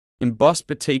Embossed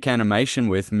batik animation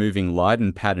with moving light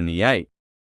and pattern E8.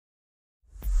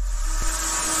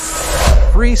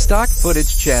 Free stock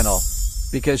footage channel.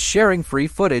 Because sharing free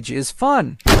footage is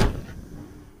fun.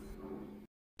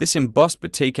 This embossed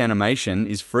batik animation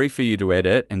is free for you to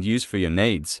edit and use for your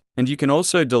needs, and you can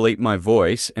also delete my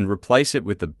voice and replace it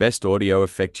with the best audio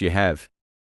effect you have.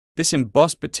 This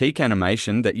embossed batik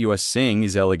animation that you are seeing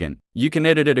is elegant. You can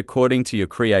edit it according to your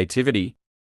creativity.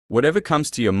 Whatever comes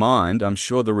to your mind, I'm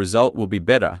sure the result will be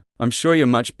better. I'm sure you're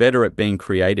much better at being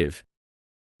creative.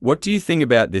 What do you think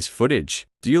about this footage?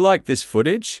 Do you like this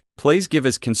footage? Please give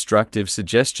us constructive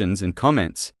suggestions and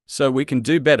comments, so we can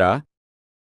do better.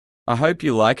 I hope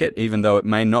you like it even though it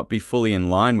may not be fully in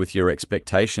line with your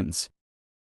expectations.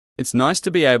 It's nice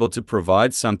to be able to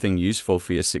provide something useful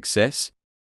for your success.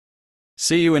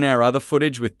 See you in our other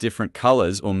footage with different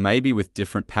colors or maybe with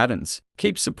different patterns.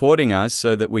 Keep supporting us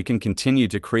so that we can continue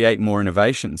to create more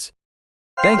innovations.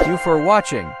 Thank you for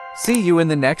watching. See you in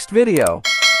the next video.